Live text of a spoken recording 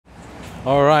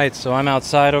Alright, so I'm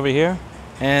outside over here,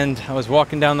 and I was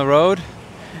walking down the road,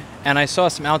 and I saw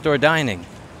some outdoor dining.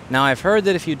 Now, I've heard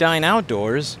that if you dine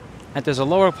outdoors, that there's a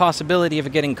lower possibility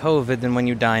of getting COVID than when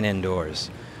you dine indoors.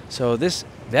 So this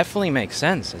definitely makes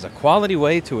sense as a quality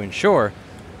way to ensure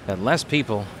that less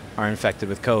people are infected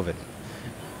with COVID.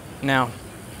 Now,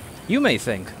 you may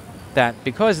think that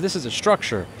because this is a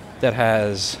structure that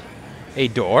has a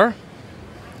door,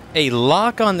 a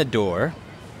lock on the door,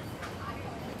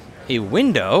 a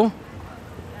window,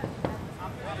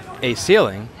 a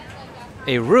ceiling,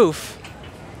 a roof,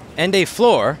 and a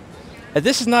floor, that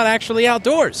this is not actually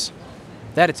outdoors,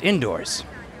 that it's indoors.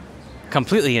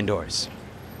 Completely indoors.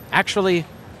 Actually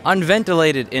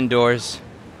unventilated indoors,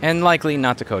 and likely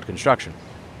not to code construction.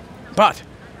 But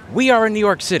we are in New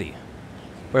York City,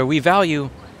 where we value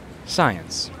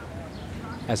science.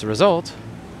 As a result,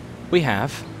 we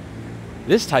have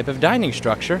this type of dining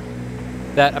structure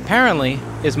that apparently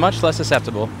is much less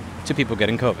susceptible to people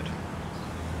getting COVID.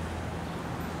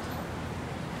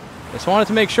 Just wanted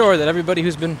to make sure that everybody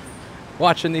who's been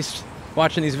watching these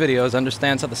videos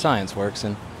understands how the science works,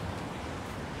 and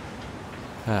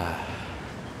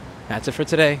that's it for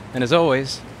today. And as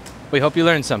always, we hope you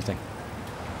learned something.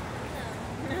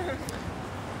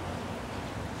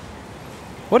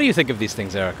 What do you think of these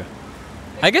things, Erica?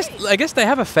 I guess they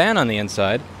have a fan on the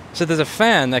inside. So there's a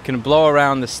fan that can blow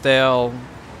around the stale,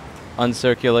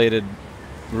 uncirculated,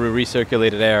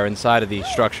 recirculated air inside of the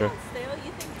structure. How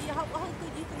good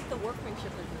do you think the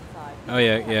workmanship is inside? Oh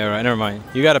yeah, right. Never mind.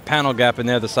 You got a panel gap in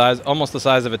there, almost the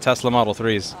size of a Tesla Model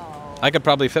 3s. Oh. I could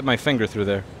probably fit my finger through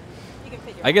there. You can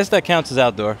fit your I guess that counts as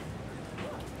outdoor.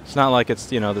 It's not like it's,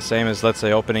 the same as, let's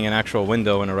say, opening an actual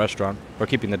window in a restaurant or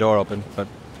keeping the door open. But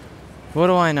what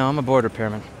do I know? I'm a board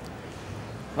repairman.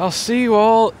 I'll see you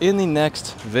all in the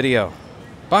next video.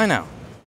 Bye now.